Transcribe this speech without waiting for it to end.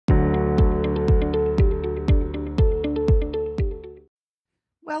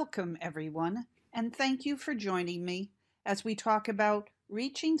Welcome, everyone, and thank you for joining me as we talk about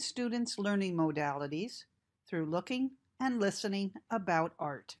reaching students' learning modalities through looking and listening about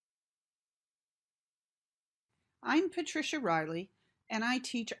art. I'm Patricia Reilly, and I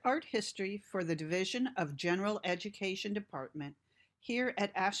teach art history for the Division of General Education Department here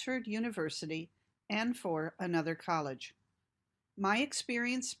at Ashford University and for another college. My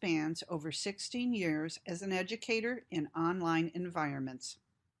experience spans over 16 years as an educator in online environments.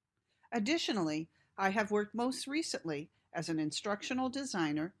 Additionally, I have worked most recently as an instructional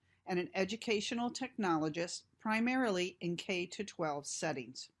designer and an educational technologist, primarily in K-12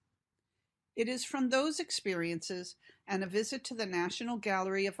 settings. It is from those experiences and a visit to the National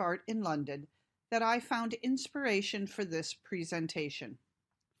Gallery of Art in London that I found inspiration for this presentation.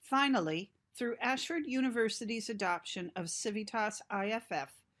 Finally, through Ashford University's adoption of Civitas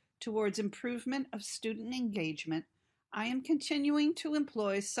IFF towards improvement of student engagement, I am continuing to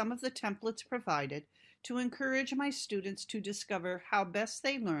employ some of the templates provided to encourage my students to discover how best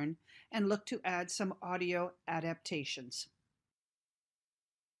they learn and look to add some audio adaptations.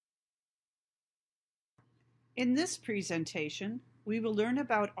 In this presentation, we will learn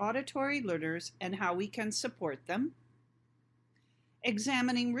about auditory learners and how we can support them.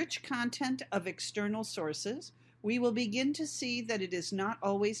 Examining rich content of external sources, we will begin to see that it is not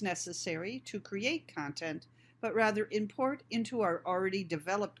always necessary to create content, but rather import into our already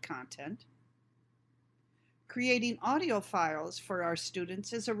developed content. Creating audio files for our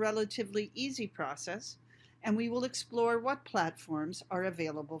students is a relatively easy process, and we will explore what platforms are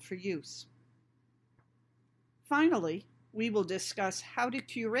available for use. Finally, we will discuss how to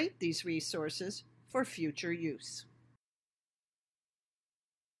curate these resources for future use.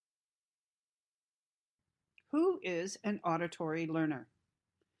 Who is an auditory learner?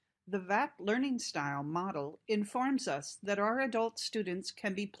 The VAC learning style model informs us that our adult students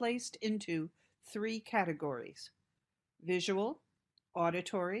can be placed into three categories: visual,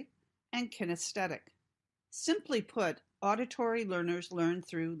 auditory, and kinesthetic. Simply put, auditory learners learn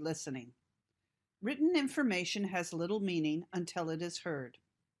through listening. Written information has little meaning until it is heard.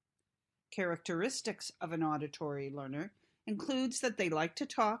 Characteristics of an auditory learner includes that they like to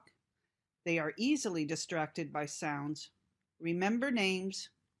talk, they are easily distracted by sounds, remember names,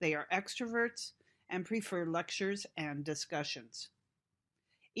 they are extroverts, and prefer lectures and discussions.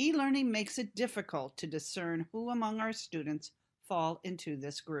 E-learning makes it difficult to discern who among our students fall into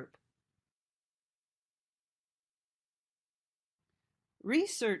this group.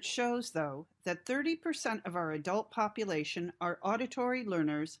 Research shows, though, that 30% of our adult population are auditory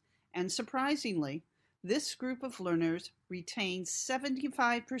learners, and surprisingly, this group of learners retains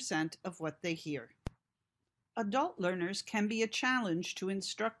 75% of what they hear. Adult learners can be a challenge to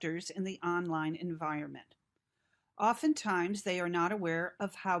instructors in the online environment. Oftentimes, they are not aware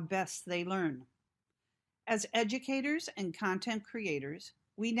of how best they learn. As educators and content creators,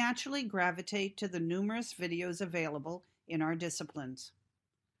 we naturally gravitate to the numerous videos available in our disciplines.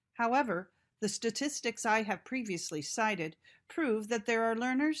 However, the statistics I have previously cited prove that there are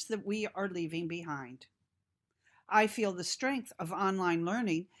learners that we are leaving behind. I feel the strength of online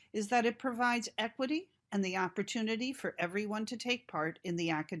learning is that it provides equity and the opportunity for everyone to take part in the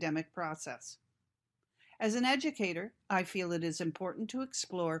academic process. As an educator, I feel it is important to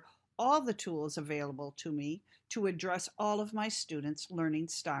explore all the tools available to me to address all of my students' learning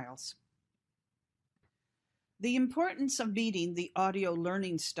styles. The importance of meeting the audio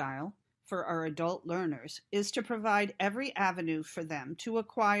learning style for our adult learners is to provide every avenue for them to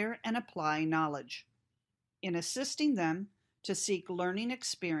acquire and apply knowledge. In assisting them to seek learning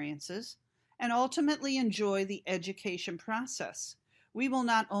experiences and ultimately enjoy the education process, we will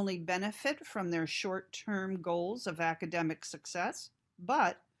not only benefit from their short-term goals of academic success,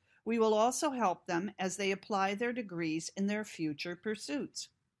 but we will also help them as they apply their degrees in their future pursuits.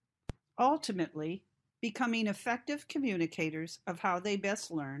 Ultimately, becoming effective communicators of how they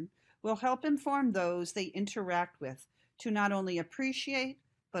best learn will help inform those they interact with to not only appreciate,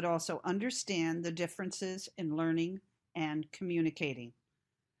 but also understand the differences in learning and communicating.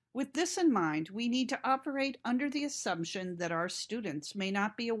 With this in mind, we need to operate under the assumption that our students may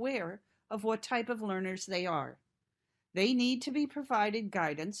not be aware of what type of learners they are. They need to be provided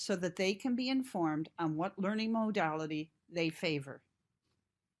guidance so that they can be informed on what learning modality they favor.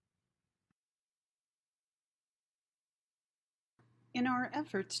 In our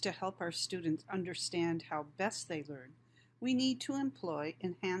efforts to help our students understand how best they learn, we need to employ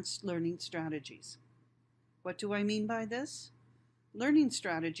enhanced learning strategies. What do I mean by this? Learning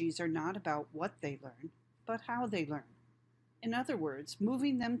strategies are not about what they learn, but how they learn. In other words,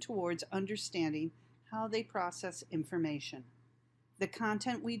 moving them towards understanding how they process information. the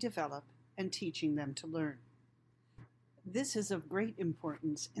content we develop, and teaching them to learn. This is of great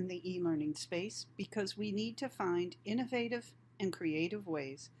importance in the e-learning space because we need to find innovative and creative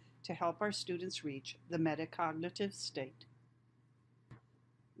ways to help our students reach the metacognitive state.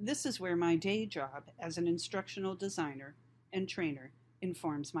 This is where my day job as an instructional designer and trainer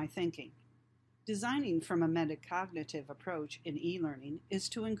informs my thinking. Designing from a metacognitive approach in e-learning is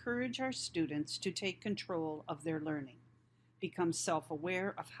to encourage our students to take control of their learning, become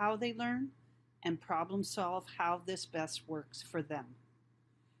self-aware of how they learn, and problem solve how this best works for them.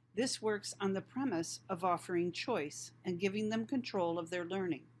 This works on the premise of offering choice and giving them control of their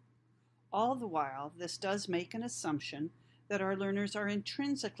learning. All the while, this does make an assumption that our learners are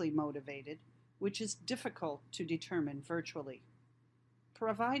intrinsically motivated, which is difficult to determine virtually.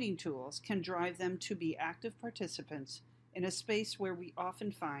 Providing tools can drive them to be active participants in a space where we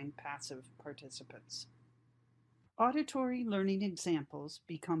often find passive participants. Auditory learning examples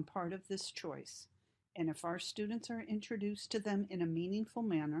become part of this choice, and if our students are introduced to them in a meaningful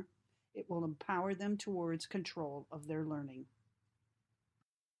manner, it will empower them towards control of their learning.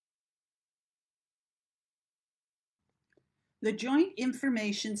 The Joint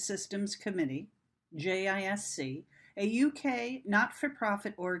Information Systems Committee, JISC, a UK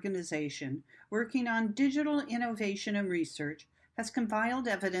not-for-profit organization working on digital innovation and research, has compiled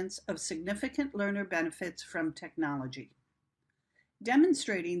evidence of significant learner benefits from technology,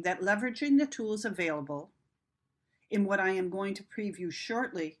 demonstrating that leveraging the tools available in what I am going to preview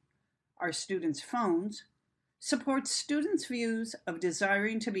shortly, our students' phones, supports students' views of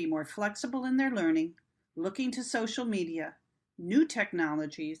desiring to be more flexible in their learning, looking to social media, new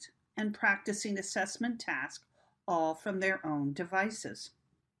technologies, and practicing assessment tasks, all from their own devices.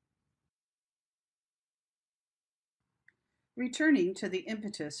 Returning to the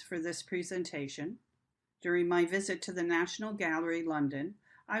impetus for this presentation, during my visit to the National Gallery, London,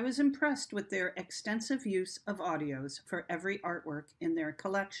 I was impressed with their extensive use of audios for every artwork in their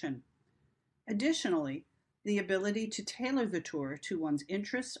collection. Additionally, the ability to tailor the tour to one's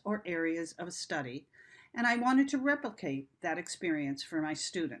interests or areas of study, and I wanted to replicate that experience for my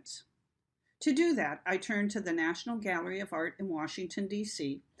students. To do that, I turned to the National Gallery of Art in Washington,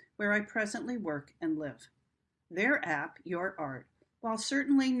 D.C., where I presently work and live. Their app, Your Art, while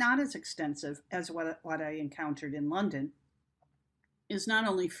certainly not as extensive as what I encountered in London, is not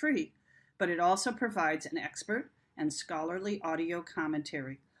only free, but it also provides an expert and scholarly audio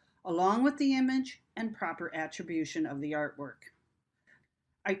commentary, along with the image and proper attribution of the artwork.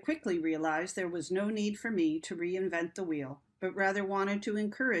 I quickly realized there was no need for me to reinvent the wheel, but rather wanted to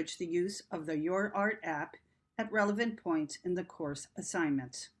encourage the use of the Your Art app at relevant points in the course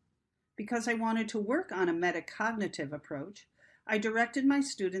assignments. Because I wanted to work on a metacognitive approach, I directed my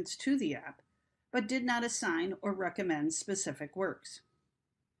students to the app, but did not assign or recommend specific works.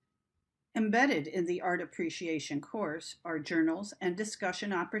 Embedded in the Art Appreciation course are journals and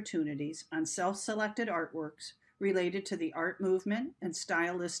discussion opportunities on self-selected artworks related to the art movement and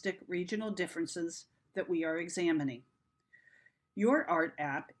stylistic regional differences that we are examining. Your Art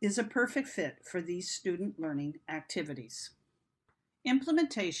app is a perfect fit for these student learning activities.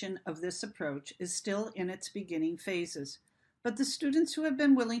 Implementation of this approach is still in its beginning phases, but the students who have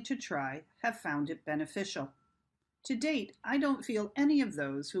been willing to try have found it beneficial. To date, I don't feel any of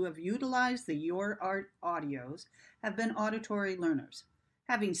those who have utilized the Your Art audios have been auditory learners.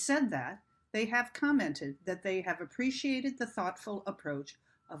 Having said that, they have commented that they have appreciated the thoughtful approach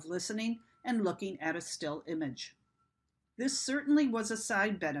of listening and looking at a still image. This certainly was a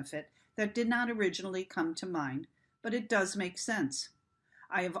side benefit that did not originally come to mind, but it does make sense.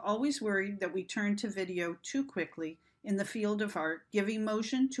 I have always worried that we turn to video too quickly in the field of art, giving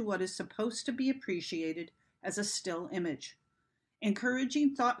motion to what is supposed to be appreciated as a still image.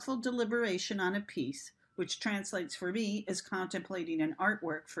 Encouraging thoughtful deliberation on a piece, which translates for me as contemplating an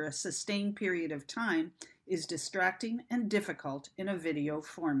artwork for a sustained period of time, is distracting and difficult in a video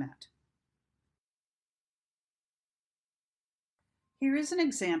format. Here is an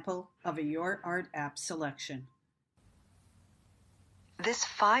example of a Your Art app selection. This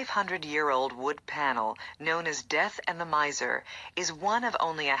 500-year-old wood panel, known as Death and the Miser, is one of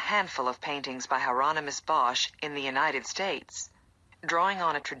only a handful of paintings by Hieronymus Bosch in the United States. Drawing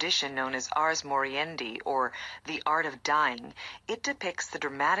on a tradition known as ars moriendi, or the art of dying, it depicts the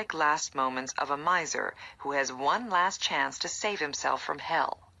dramatic last moments of a miser who has one last chance to save himself from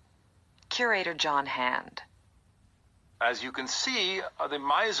hell. Curator John Hand. As you can see, the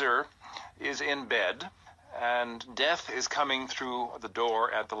miser is in bed, and death is coming through the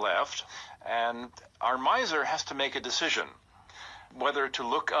door at the left, and our miser has to make a decision whether to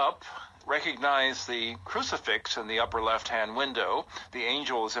look up recognize the crucifix in the upper left-hand window. The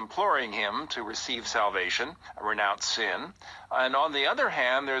angel is imploring him to receive salvation, renounce sin. And on the other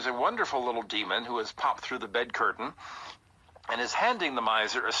hand, there's a wonderful little demon who has popped through the bed curtain and is handing the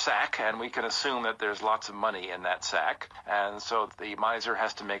miser a sack, and we can assume that there's lots of money in that sack, and so the miser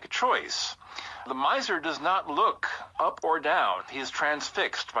has to make a choice. The miser does not look up or down. He is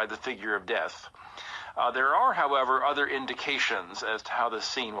transfixed by the figure of death. There are, however, other indications as to how the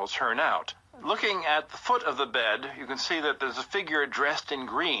scene will turn out. Looking at the foot of the bed, you can see that there's a figure dressed in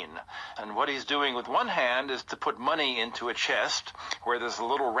green, and what he's doing with one hand is to put money into a chest where there's a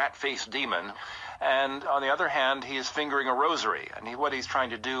little rat-faced demon, and on the other hand, he is fingering a rosary, and what he's trying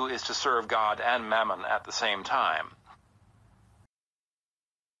to do is to serve God and Mammon at the same time.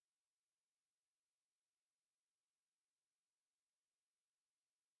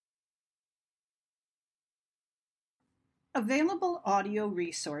 Available audio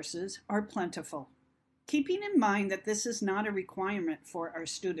resources are plentiful. Keeping in mind that this is not a requirement for our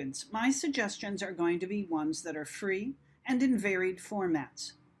students, my suggestions are going to be ones that are free and in varied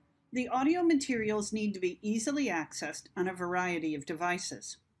formats. The audio materials need to be easily accessed on a variety of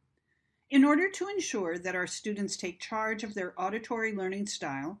devices. In order to ensure that our students take charge of their auditory learning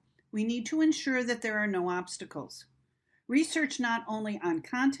style, we need to ensure that there are no obstacles. Research not only on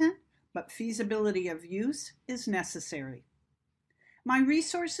content, but feasibility of use is necessary. My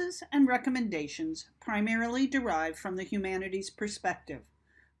resources and recommendations primarily derive from the humanities perspective,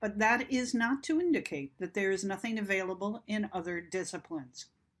 but that is not to indicate that there is nothing available in other disciplines.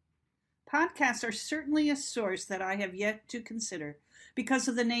 Podcasts are certainly a source that I have yet to consider because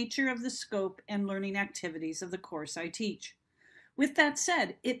of the nature of the scope and learning activities of the course I teach. With that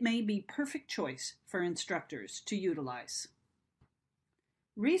said, it may be perfect choice for instructors to utilize.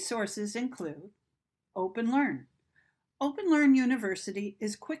 Resources include OpenLearn. OpenLearn University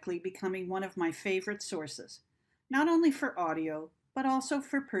is quickly becoming one of my favorite sources, not only for audio, but also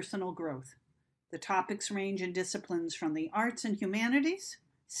for personal growth. The topics range in disciplines from the arts and humanities,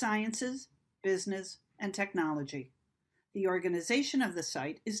 sciences, business, and technology. The organization of the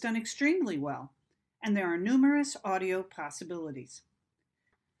site is done extremely well, and there are numerous audio possibilities.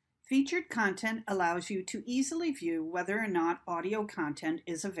 Featured content allows you to easily view whether or not audio content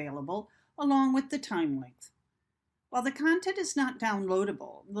is available, along with the time length. While the content is not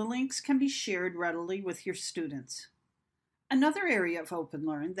downloadable, the links can be shared readily with your students. Another area of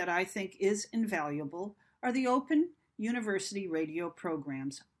OpenLearn that I think is invaluable are the Open University radio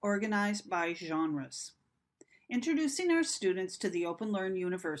programs organized by genres. Introducing our students to the OpenLearn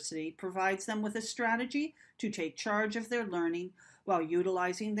University provides them with a strategy to take charge of their learning while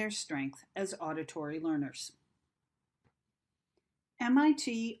utilizing their strength as auditory learners.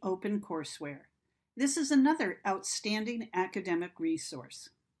 MIT OpenCourseWare. This is another outstanding academic resource.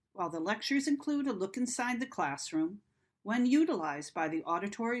 While the lectures include a look inside the classroom, when utilized by the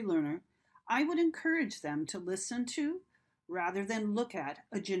auditory learner, I would encourage them to listen to, rather than look at,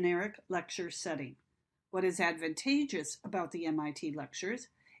 a generic lecture setting. What is advantageous about the MIT lectures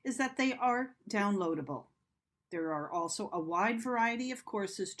is that they are downloadable. There are also a wide variety of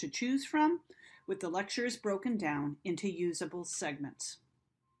courses to choose from, with the lectures broken down into usable segments.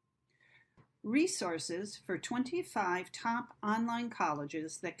 Resources for 25 top online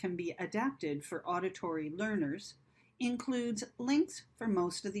colleges that can be adapted for auditory learners includes links for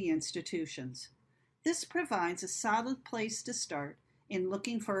most of the institutions. This provides a solid place to start in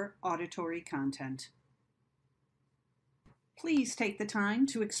looking for auditory content. Please take the time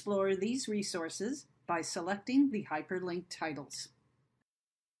to explore these resources by selecting the hyperlinked titles.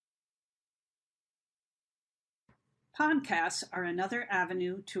 Podcasts are another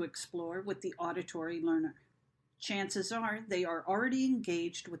avenue to explore with the auditory learner. Chances are they are already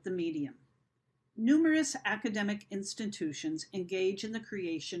engaged with the medium. Numerous academic institutions engage in the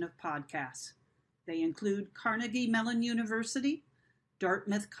creation of podcasts. They include Carnegie Mellon University,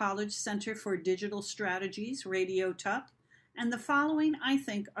 Dartmouth College Center for Digital Strategies, Radio Tuck, and the following I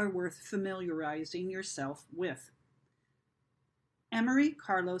think are worth familiarizing yourself with. Emery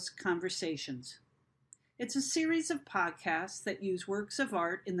Carlos Conversations. It's a series of podcasts that use works of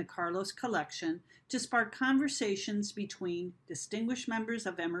art in the Carlos collection to spark conversations between distinguished members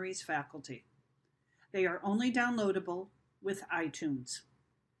of Emory's faculty. They are only downloadable with iTunes.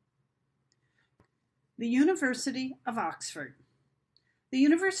 The University of Oxford. The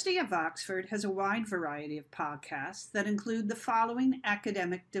University of Oxford has a wide variety of podcasts that include the following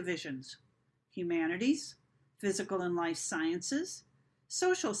academic divisions: humanities, physical and life sciences,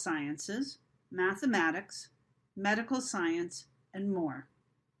 social sciences, mathematics, medical science, and more.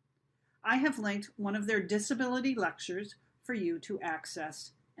 I have linked one of their disability lectures for you to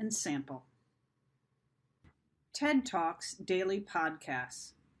access and sample. TED Talks Daily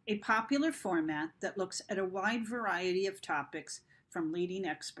Podcasts, a popular format that looks at a wide variety of topics from leading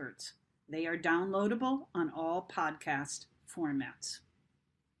experts. They are downloadable on all podcast formats.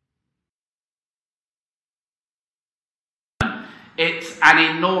 It's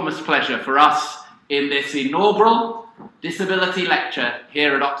an enormous pleasure for us in this inaugural disability lecture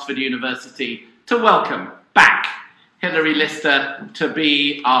here at Oxford University to welcome back Hilary Lister to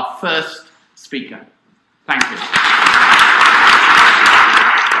be our first speaker. Thank you.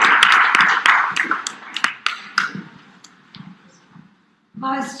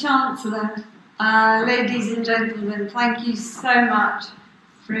 Vice-Chancellor, ladies and gentlemen, thank you so much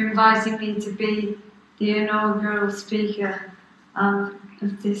for inviting me to be the inaugural speaker of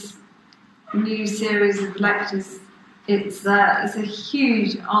this new series of lectures. It's a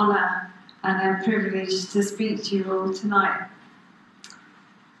huge honour and a privilege to speak to you all tonight.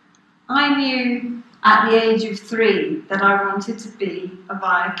 I knew at the age of 3 that I wanted to be a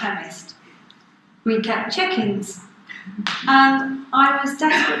biochemist. We kept chickens, and I was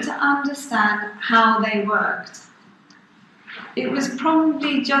desperate to understand how they worked. It was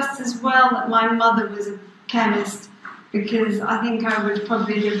probably just as well that my mother was a chemist, because I think I would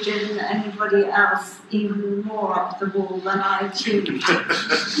probably have driven anybody else even more up the wall than I achieved.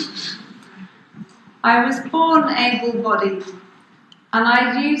 I was born able-bodied, and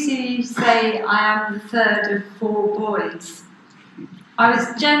I usually say I am the third of 4 boys. I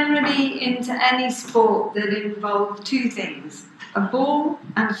was generally into any sport that involved 2 things, a ball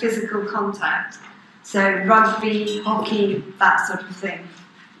and physical contact. So rugby, hockey, that sort of thing.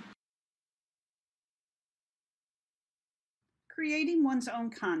 Creating one's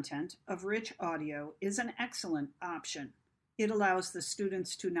own content of rich audio is an excellent option. It allows the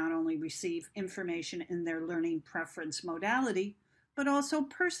students to not only receive information in their learning preference modality, but also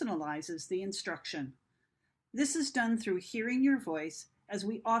personalizes the instruction. This is done through hearing your voice, as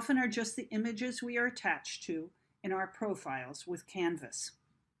we often are just the images we are attached to in our profiles with Canvas.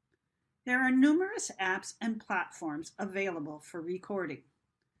 There are numerous apps and platforms available for recording.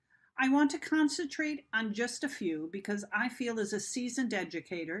 I want to concentrate on just a few because I feel as a seasoned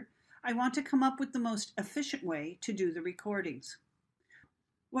educator, I want to come up with the most efficient way to do the recordings.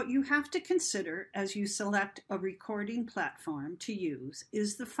 What you have to consider as you select a recording platform to use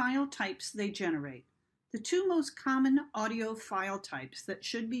is the file types they generate. The 2 most common audio file types that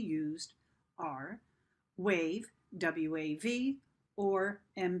should be used are WAV, WAV, or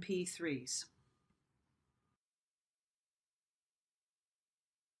MP3s.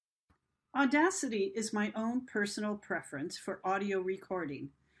 Audacity is my own personal preference for audio recording,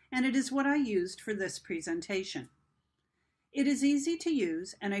 and it is what I used for this presentation. It is easy to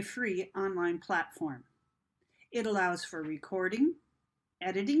use and a free online platform. It allows for recording,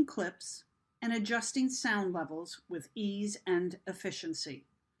 editing clips, and adjusting sound levels with ease and efficiency.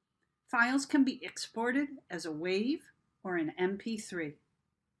 Files can be exported as a WAV or an MP3.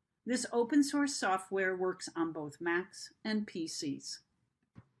 This open source software works on both Macs and PCs.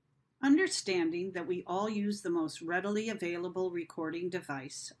 Understanding that we all use the most readily available recording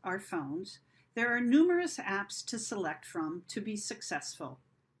device, our phones, there are numerous apps to select from to be successful.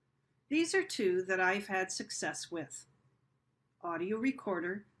 These are 2 that I've had success with. Audio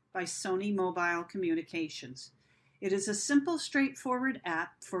Recorder by Sony Mobile Communications. It is a simple, straightforward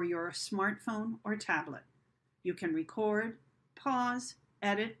app for your smartphone or tablet. You can record, pause,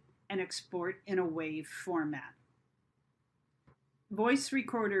 edit, and export in a WAV format. Voice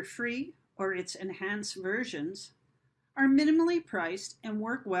Recorder Free, or its enhanced versions, are minimally priced and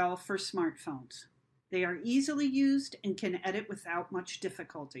work well for smartphones. They are easily used and can edit without much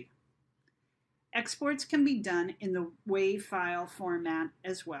difficulty. Exports can be done in the WAV file format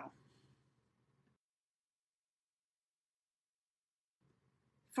as well.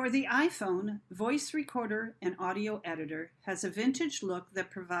 For the iPhone, Voice Recorder and Audio Editor has a vintage look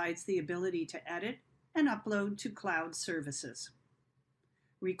that provides the ability to edit and upload to cloud services.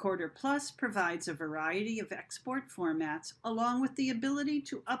 Recorder Plus provides a variety of export formats along with the ability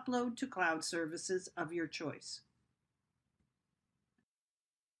to upload to cloud services of your choice.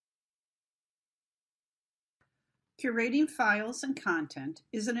 Curating files and content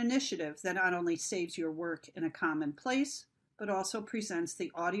is an initiative that not only saves your work in a common place, but also presents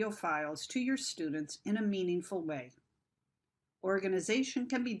the audio files to your students in a meaningful way. Organization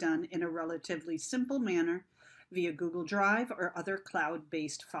can be done in a relatively simple manner via Google Drive or other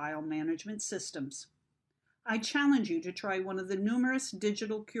cloud-based file management systems. I challenge you to try one of the numerous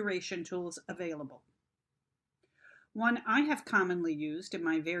digital curation tools available. One I have commonly used in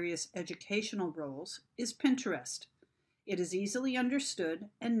my various educational roles is Pinterest. It is easily understood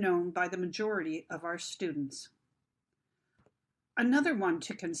and known by the majority of our students. Another one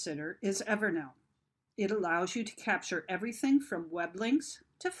to consider is Evernote. It allows you to capture everything from web links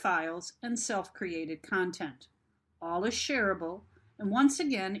to files and self-created content. All is shareable, and once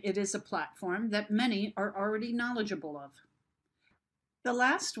again, it is a platform that many are already knowledgeable of. The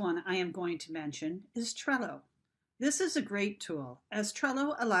last one I am going to mention is Trello. This is a great tool, as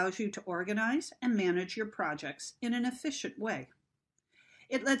Trello allows you to organize and manage your projects in an efficient way.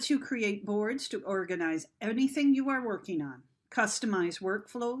 It lets you create boards to organize anything you are working on, customize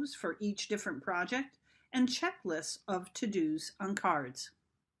workflows for each different project, and checklists of to-dos on cards.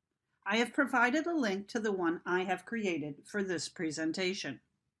 I have provided a link to the one I have created for this presentation.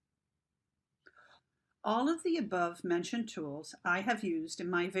 All of the above mentioned tools I have used in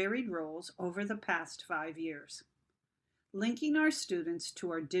my varied roles over the past 5 years. Linking our students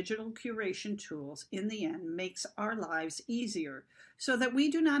to our digital curation tools in the end makes our lives easier so that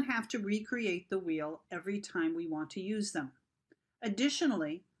we do not have to recreate the wheel every time we want to use them.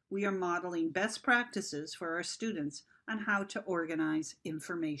 Additionally, we are modeling best practices for our students on how to organize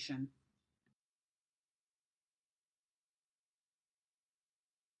information.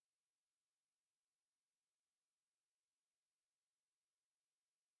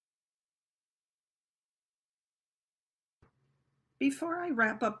 Before I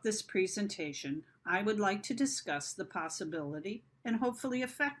wrap up this presentation, I would like to discuss the possibility and hopefully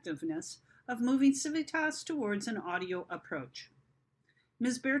effectiveness of moving Civitas towards an audio approach.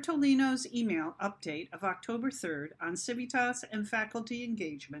 Ms. Bertolino's email update of October 3rd on Civitas and faculty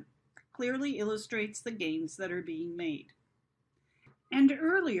engagement clearly illustrates the gains that are being made. And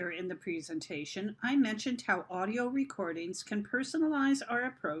earlier in the presentation, I mentioned how audio recordings can personalize our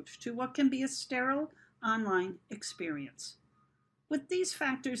approach to what can be a sterile online experience. With these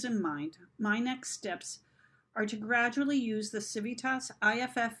factors in mind, my next steps are to gradually use the Civitas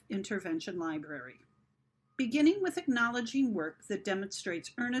IFF Intervention Library, beginning with acknowledging work that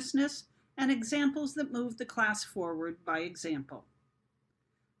demonstrates earnestness and examples that move the class forward by example.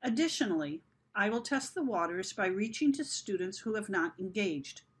 Additionally, I will test the waters by reaching to students who have not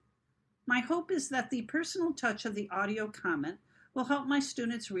engaged. My hope is that the personal touch of the audio comment will help my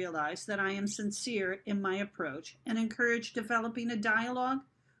students realize that I am sincere in my approach and encourage developing a dialogue,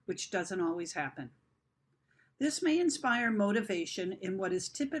 which doesn't always happen. This may inspire motivation in what is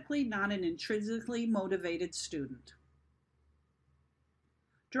typically not an intrinsically motivated student.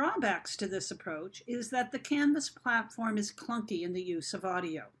 Drawbacks to this approach is that the Canvas platform is clunky in the use of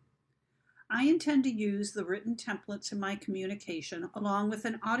audio. I intend to use the written templates in my communication along with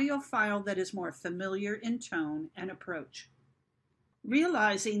an audio file that is more familiar in tone and approach.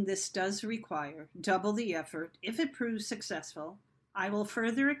 Realizing this does require double the effort if it proves successful, I will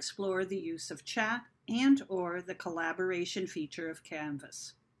further explore the use of chat and/or the collaboration feature of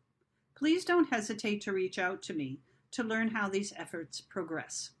Canvas. Please don't hesitate to reach out to me to learn how these efforts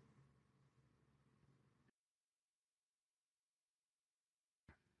progress.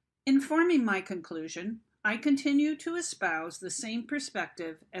 In forming my conclusion, I continue to espouse the same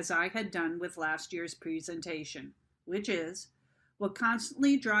perspective as I had done with last year's presentation, which is, what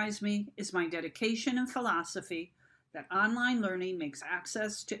constantly drives me is my dedication and philosophy that online learning makes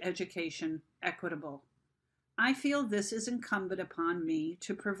access to education equitable. I feel this is incumbent upon me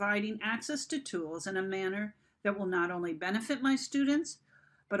to providing access to tools in a manner that will not only benefit my students,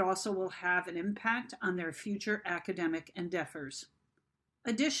 but also will have an impact on their future academic endeavors.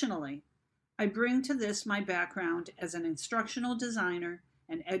 Additionally, I bring to this my background as an instructional designer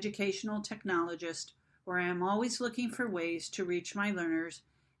and educational technologist, where I am always looking for ways to reach my learners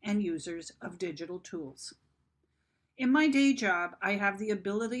and users of digital tools. In my day job, I have the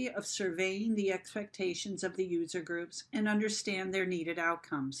ability of surveying the expectations of the user groups and understand their needed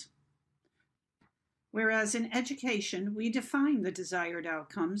outcomes. Whereas in education, we define the desired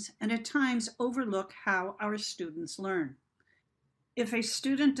outcomes and at times overlook how our students learn. If a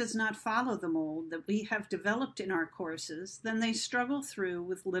student does not follow the mold that we have developed in our courses, then they struggle through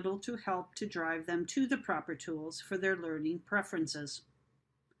with little to help to drive them to the proper tools for their learning preferences.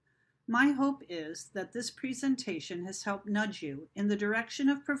 My hope is that this presentation has helped nudge you in the direction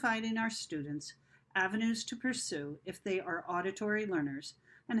of providing our students avenues to pursue if they are auditory learners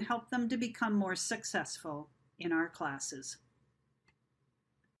and help them to become more successful in our classes.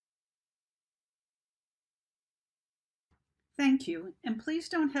 Thank you, and please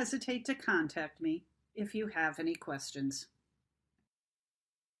don't hesitate to contact me if you have any questions.